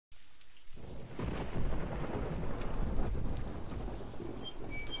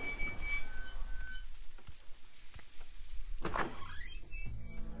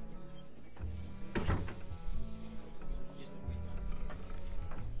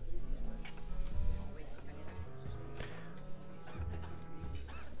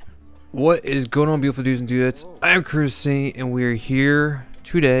What is going on, beautiful dudes and dudettes? I am Corrosive, and we're here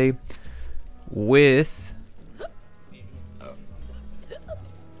today with...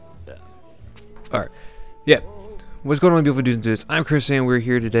 Alright, yeah. What's going on, beautiful dudes and dudettes? I'm Corrosive, and we're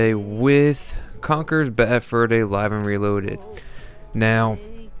here today with Conker's Bad Fur Day Live and Reloaded. Now,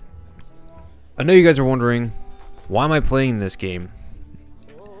 I know you guys are wondering, why am I playing this game?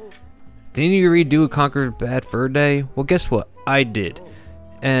 Didn't you redo Conker's Bad Fur Day? Well, guess what? I did.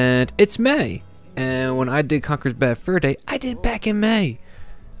 And it's May, and when I did Conker's Bad Fur Day, I did it back in May.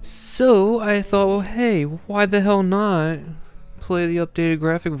 So I thought, well, hey, why the hell not play the updated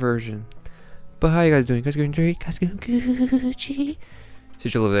graphic version? But how you guys doing? You guys doing great? You guys doing Gucci?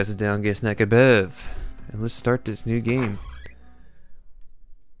 Sit your little asses down, get a snack of bev, and let's start this new game.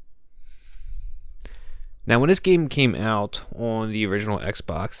 Now, when this game came out on the original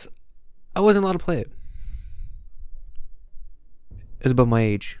Xbox, I wasn't allowed to play it. It was above my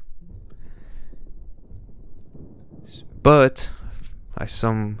age. But I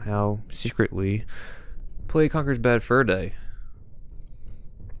somehow secretly played Conker's Bad Fur Day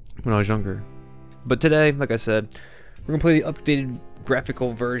when I was younger. But today, like I said, we're gonna play the updated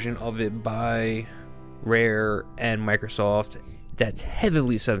graphical version of it by Rare and Microsoft that's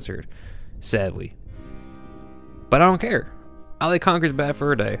heavily censored, sadly. But I don't care. I like Conker's Bad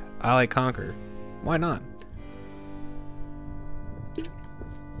Fur Day. I like Conker. Why not?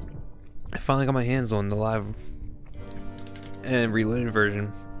 I finally got my hands on the live and reloaded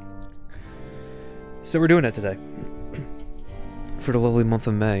version. So we're doing that today. For the lovely month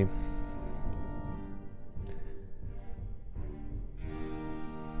of May.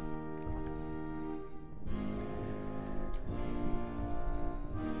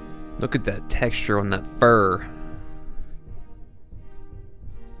 Look at that texture on that fur.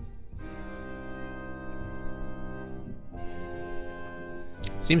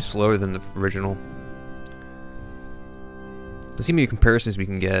 Seems slower than the original. Let's see how many comparisons we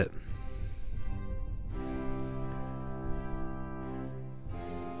can get.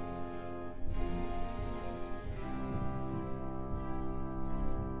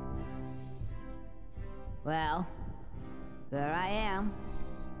 Well, there I am.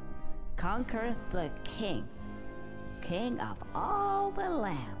 Conker the King. King of all the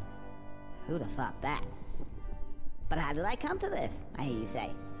land. Who'd have thought that? But how did I come to this, I hear you say?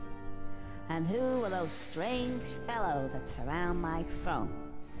 And who are those strange fellows that surround my throne?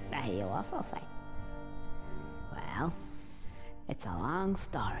 I hear you also say. Well, it's a long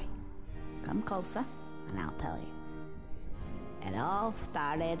story. Come closer, and I'll tell you. It all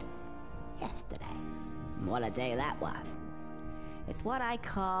started yesterday. And what a day that was. It's what I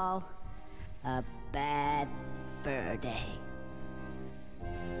call a bad fur day.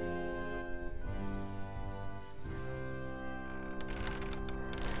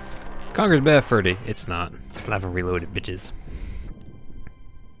 Conker's Bad Fur Day. It's not. It's live and reloaded, bitches.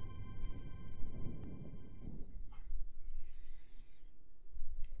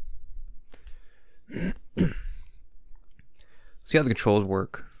 See how the controls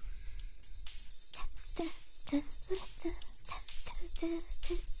work.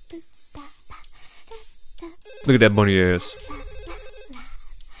 Look at that bunny ass.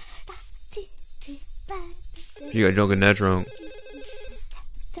 You got drunk and that drunk.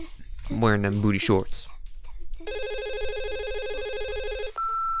 I'm wearing them booty shorts.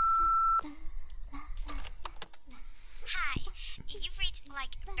 Hi, you've reached,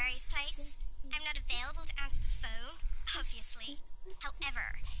 Barry's place. I'm not available to answer the phone, obviously.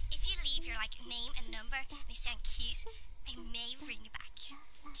 However, if you leave your, name and number and they sound cute, I may ring you back.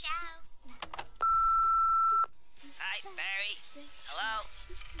 Ciao. Hi, Barry. Hello?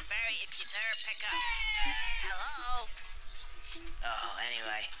 Barry, if you dare pick up. Hello? Oh,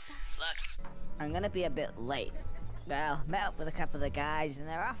 anyway, look. I'm gonna be a bit late. Well, met up with a couple of the guys and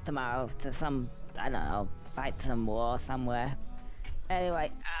they're off tomorrow to some, I don't know, fight some war somewhere. Anyway,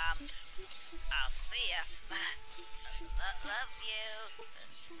 I'll see ya. Love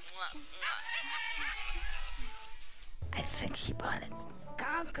you. Mwah, mwah. I think she bought it.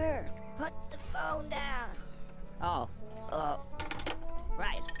 Conker, put the phone down. Oh,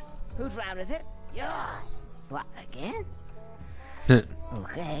 right. Whose round is it? Yours. What, again?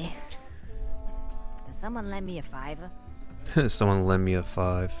 Okay. Can someone lend me a $5? Someone lend me a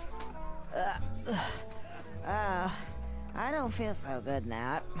 5. I don't feel so good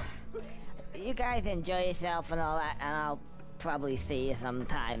now. You guys enjoy yourself and all that, and I'll probably see you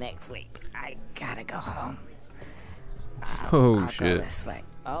sometime next week. I gotta go home. I'll Shit. go this way.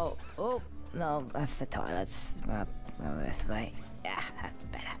 Oh, no, that's the toilets. Go this way. Yeah, that's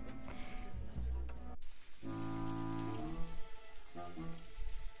better.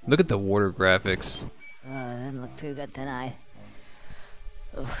 Look at the water graphics. Didn't look too good tonight.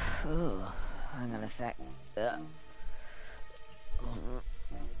 Ooh, hang on a sec. You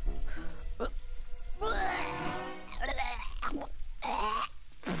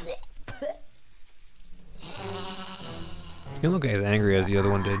don't look as angry as the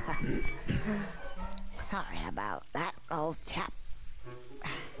other one did. Sorry about that, old chap.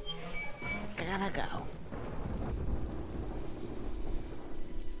 Gotta go.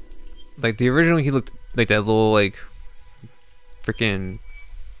 Like the original, he looked like that little like freaking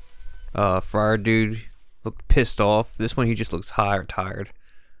friar dude. Looked pissed off. This one, he just looks high or tired.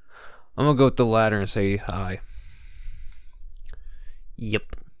 I'm gonna go with the latter and say hi.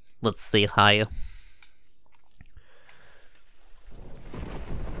 Yep, let's say hi.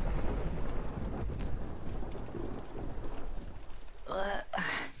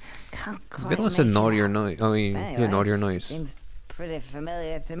 They don't say naughty or nice. I mean, yeah, naughty or nice. Seems pretty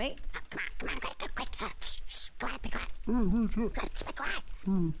familiar to me. Come on, quick. Quiet, be quiet. Be quiet.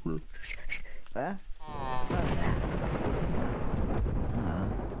 Huh? What's that?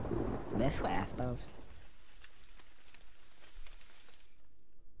 This way, I suppose.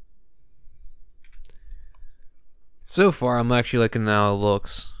 So far, I'm actually liking how it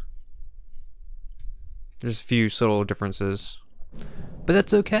looks. There's a few subtle differences. But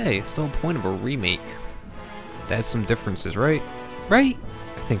that's okay. It's the whole point of a remake. That has some differences, right? Right?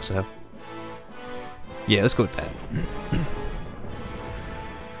 I think so. Yeah, let's go with that.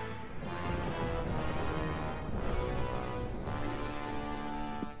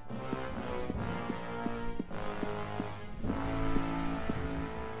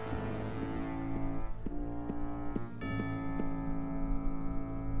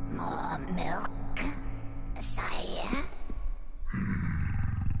 More milk, sire?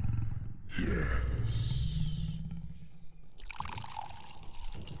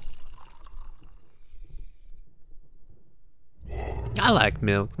 I like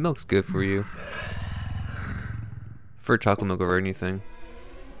milk. Milk's good for you. For chocolate milk over anything.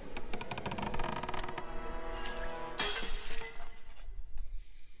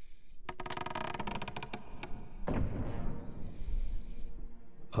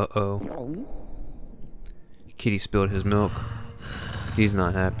 Uh-oh. Kitty spilled his milk. He's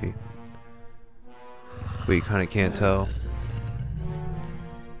not happy. But you kinda can't tell.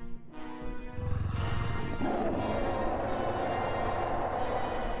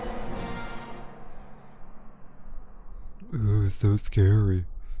 Ooh, it's so scary.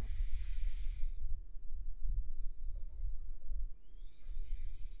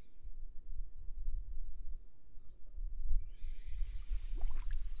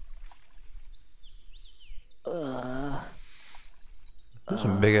 There's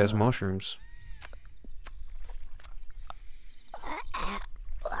some big ass mushrooms.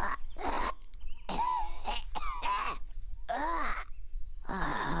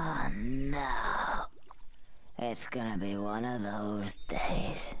 Oh no. It's gonna be one of those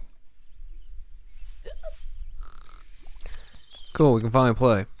days. Cool, we can finally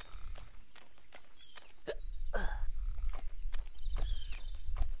play.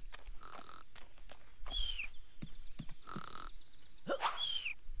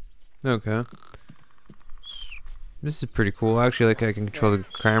 Okay. This is pretty cool. I actually like how I can control the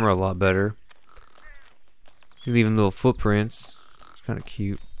camera a lot better. You're leaving little footprints. It's kind of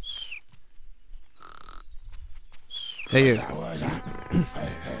cute. Hey, Who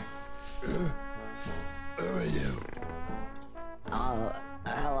are you? Oh,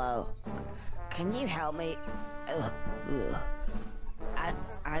 hello. Can you help me?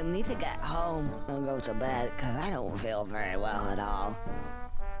 I need to get home and go to bed because I don't feel very well at all.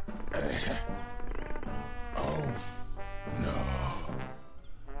 Oh, no.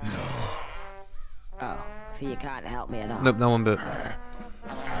 Oh, so you can't help me at all? nope, not one bit.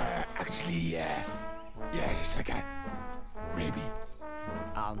 Actually, yes, I can. Maybe.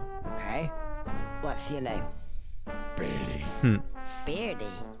 Okay. What's your name? Birdy. Beardy.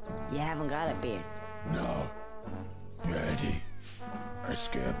 You haven't got a beard. No. Birdy. I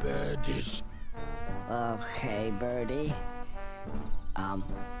scare birdies. Okay, Birdie.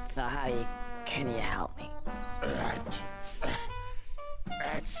 So can you help me? Right.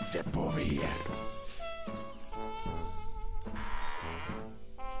 Let's step over here.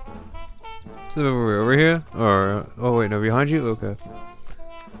 So over here? Or, oh wait, no, behind you? Okay.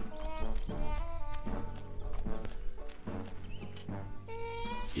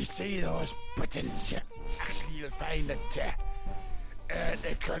 You see those buttons? Actually, you'll find that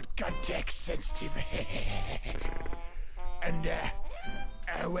they're called context sensitive. And,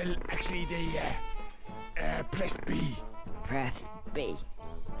 well, actually, they press B. Press B.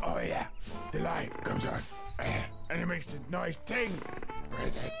 Oh yeah, the light comes on, and it makes a nice ting.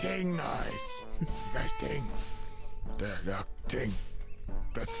 Right, a ting noise. You guys ting. There, look, ting.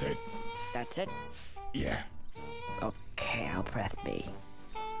 That's it. That's it? Yeah. Okay, I'll press B.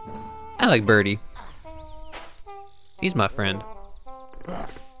 I like Birdy. He's my friend.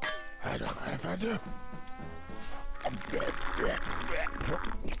 I don't mind if I do.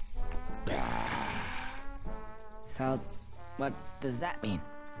 So, what does that mean?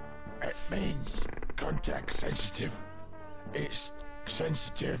 It means contact sensitive. It's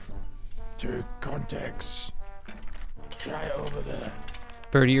sensitive to contacts. Try it over there.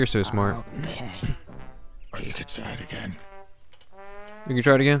 Birdy, you're so smart. Okay. Or you could try it again. You can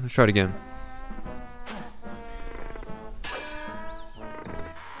try it again? Let's try it again.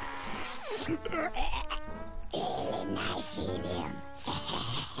 Really nice eating.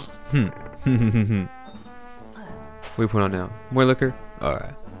 What do we put on now? More liquor?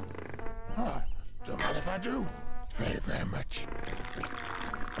 Alright. Don't mind if I do. Very, very much.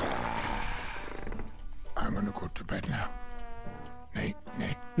 I'm gonna go to bed now. Night,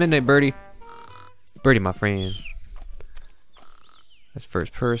 night. Night night, Birdy. Birdy, my friend. That's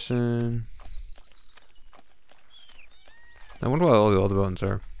first person. I wonder what all the buttons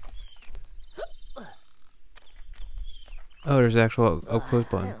are. Oh, there's the actual up close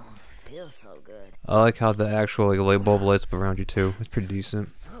button. Feels so good. I like how the actual like light bulb lights up around you too. It's pretty decent.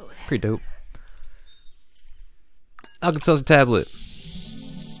 Pretty dope. Alka-Seltzer tablet.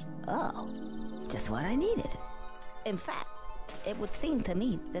 Oh, just what I needed. In fact, it would seem to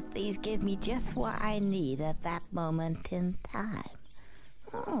me that these give me just what I need at that moment in time.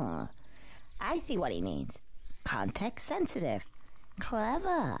 Oh, I see what he means. Context sensitive.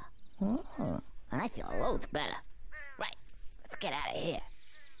 Clever. Oh, and I feel loads better. Right, let's get out of here.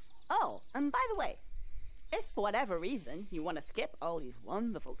 Oh, and by the way, if for whatever reason you want to skip all these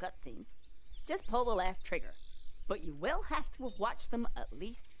wonderful cutscenes, just pull the left trigger. But you will have to have watched them at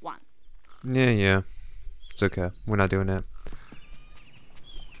least once. Yeah. It's okay. We're not doing that.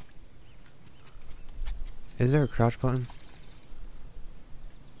 Is there a crouch button?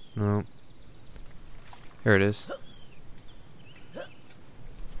 No. Here it is.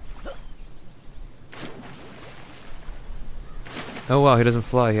 Oh wow, he doesn't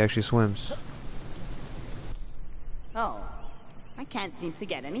fly, he actually swims. Oh, I can't seem to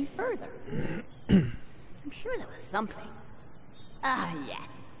get any further. I'm sure there was something. Ah, yes.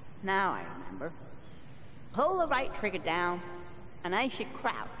 Now I remember. Pull the right trigger down, and I should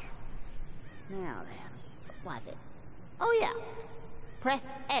crouch. Now then, what was it? Oh yeah. Press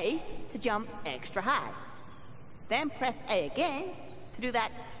A to jump extra high. Then press A again to do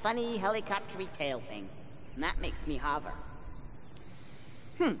that funny helicopter-y tail thing. And that makes me hover.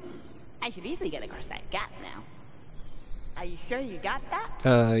 I should easily get across that gap now. Are you sure you got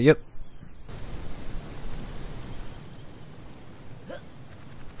that? Yep.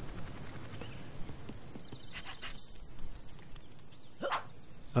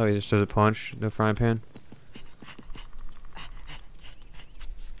 Oh, he just does a punch, no frying pan.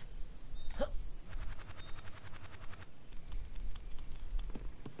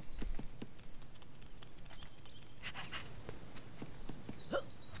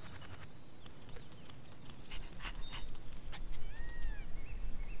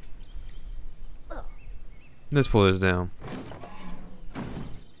 Let's pull this down.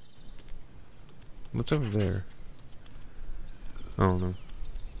 What's over there? I don't know.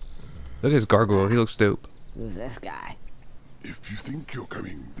 Look at his gargoyle, he looks dope. Who's this guy? If you think you're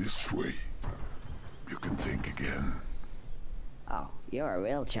coming this way, you can think again. Oh, you're a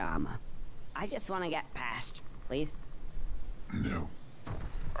real charmer. I just want to get past, please. No,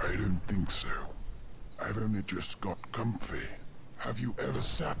 I don't think so. I've only just got comfy. Have you ever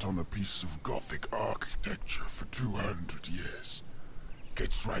sat on a piece of Gothic architecture for 200 years?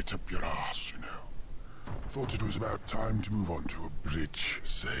 Gets right up your ass, you know. Thought it was about time to move on to a bridge,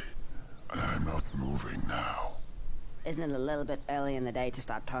 say. And I'm not moving now. Isn't it a little bit early in the day to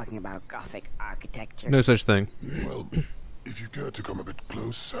start talking about Gothic architecture? No such thing. Well, if you care to come a bit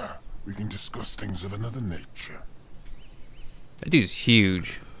closer, we can discuss things of another nature. That dude's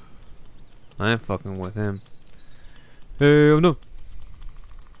huge. I ain't fucking with him. Hell no.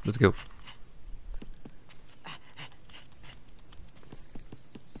 Let's go.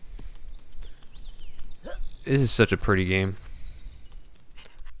 This is such a pretty game.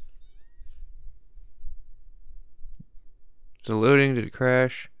 Is it loading? Did it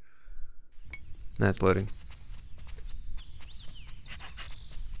crash? That's loading.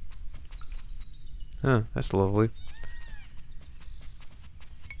 Huh, that's lovely.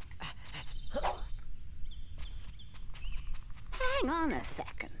 hang on a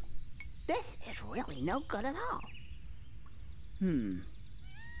second. This is really no good at all.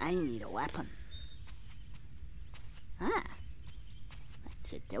 I need a weapon. That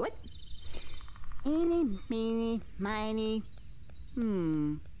should do it. Eeny, meeny, miny,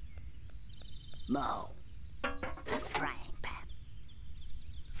 mo. A frying pan.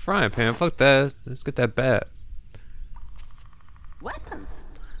 Frying pan, fuck that. Let's get that bat. Weapons?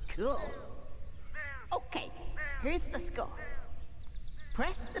 Cool. Okay, here's the score.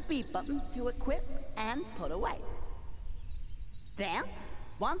 Press the B button to equip and put away. Then,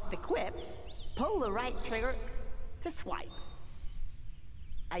 once equipped, pull the right trigger to swipe.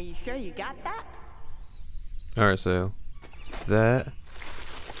 Are you sure you got that? Alright, so that.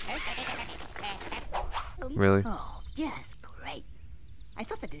 Really? Oh, just great. I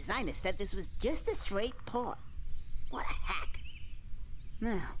thought the designer said this was just a straight port. What a hack.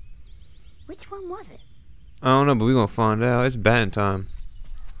 Now, which one was it? I don't know, but we're gonna find out. It's batting time.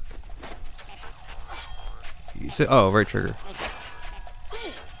 You said, oh, right trigger.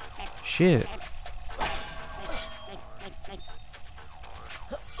 Shit.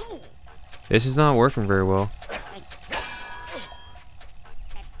 This is not working very well.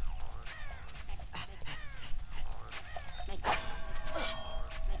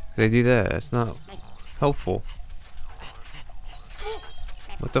 They do that. It's not helpful.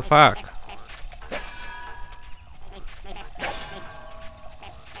 What the fuck?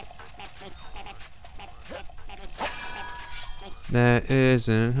 That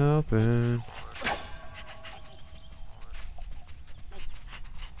isn't helping. Am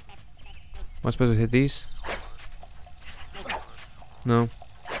I supposed to hit these? No.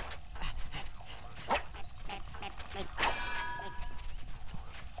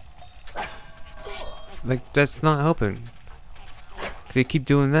 Like, that's not helping. They keep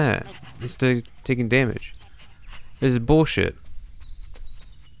doing that instead of taking damage. This is bullshit.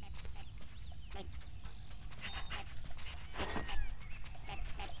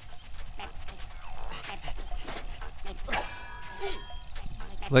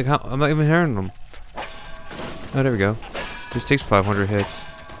 Like, how? I'm not even hearing them. Oh, there we go. Just takes 500 hits.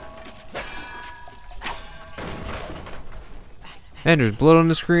 And there's blood on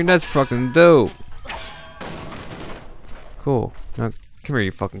the screen. That's fucking dope. Cool. Now, come here,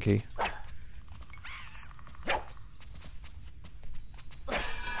 you fucking key.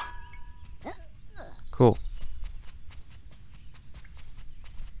 Cool.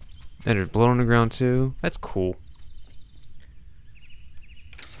 And there's blood on the ground too. That's cool.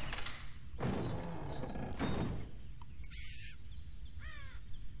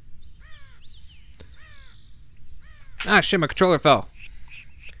 Ah, shit, my controller fell.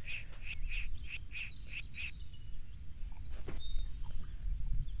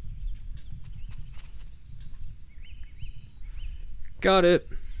 Got it.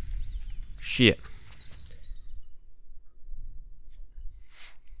 Shit.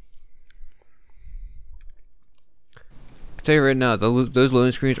 I can tell you right now, those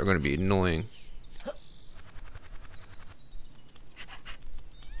loading screens are going to be annoying.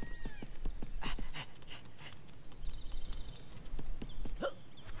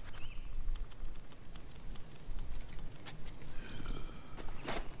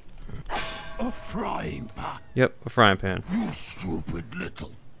 A frying pan. Yep, a frying pan. You stupid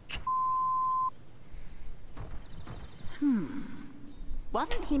little.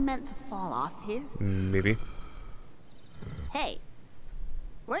 Wasn't he meant to fall off here? Maybe. Hey,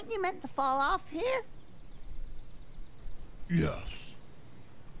 weren't you meant to fall off here? Yes.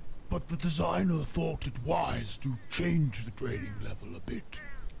 But the designer thought it wise to change the training level a bit.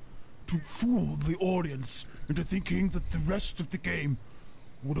 To fool the audience into thinking that the rest of the game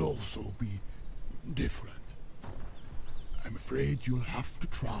would also be different. I'm afraid you'll have to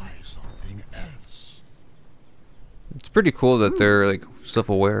try something else. It's pretty cool that they're like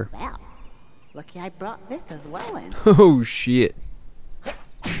self-aware. Well, lucky I brought this as well in. Oh shit.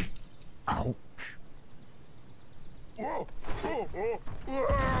 Ouch. Hey,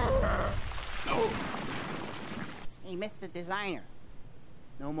 Mr. Designer.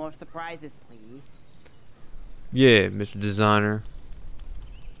 No more surprises, please. Yeah, Mr. Designer.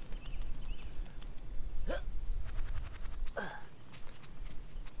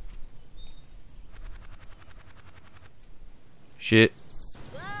 Shit.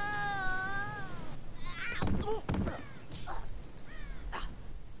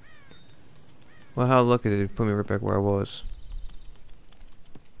 Well, how lucky they put me right back where I was.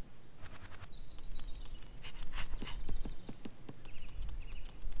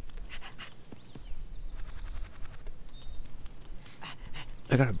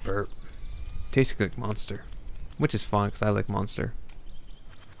 I got a burp. Tastes like Monster. which is fine because I like monster.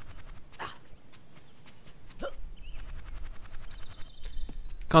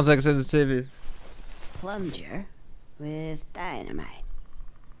 Contact sensitivity. Plunger with dynamite.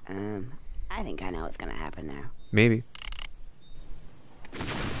 I think I know what's gonna happen now. Maybe.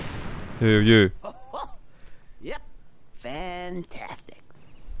 Hell yeah. Yep. Fantastic.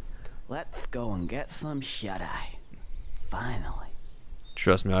 Let's go and get some shut-eye. Finally.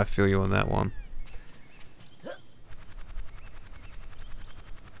 Trust me, I feel you on that one.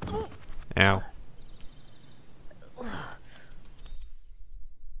 Ow.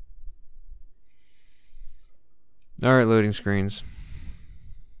 Alright, loading screens.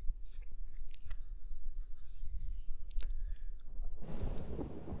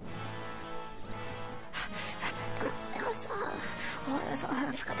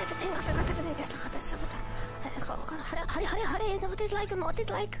 Hurry, what is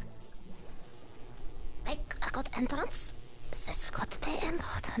like? I got entrance. This is got to be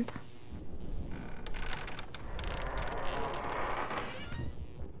important.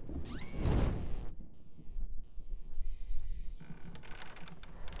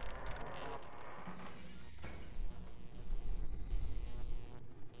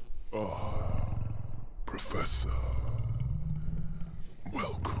 Professor,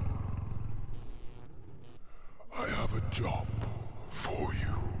 welcome. I have a job for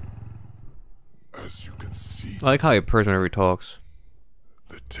you. As you can see, I like how he purrs whenever he talks.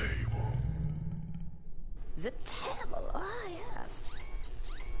 the table. The table, ah yes.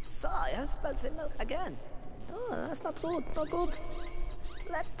 So, I have spelled the milk again. Oh, that's not good, not good.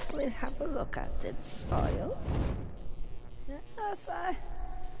 Let me have a look at it for you. Yes, I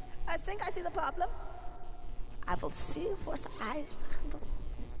think I see the problem. I will see what I can do.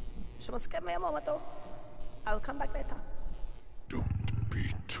 Just give me a moment though. I'll come back later. Don't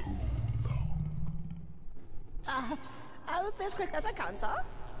be too long, I will be as quick as I can, sir.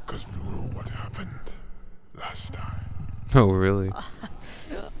 because we know what happened last time. Oh, really?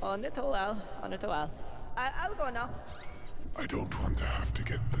 On it well, on it well. I'll go now. I don't want to have to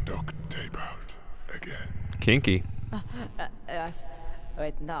get the duct tape out again. Kinky. Yes.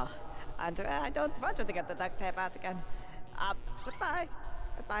 Wait, no. I don't want you to get the duct tape out again. Goodbye.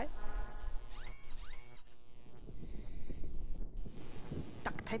 Goodbye.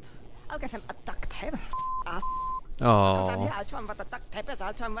 Duct tape. I'll get him a duct tape. Oh. I'll show him what the duct tape is.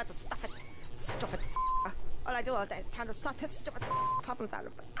 I'll show him where to stuff it. Stupid. All I do all day is trying to sort his stupid problems out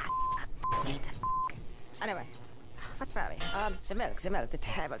of it. Anyway, so what's very? The milk, the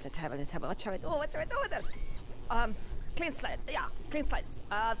table. What shall I do? What shall I do with this? Clean slate. Yeah, clean slate.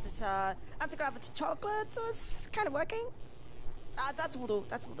 This anti-gravity chocolate is kind of working. That's voodoo.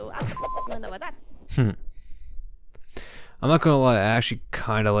 That's voodoo. I don't know about that. I'm not gonna lie, I actually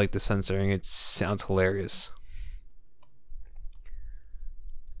kind of like the censoring. It sounds hilarious.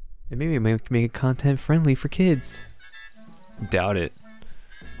 And maybe make it content friendly for kids. Doubt it.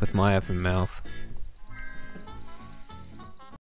 With my effing mouth.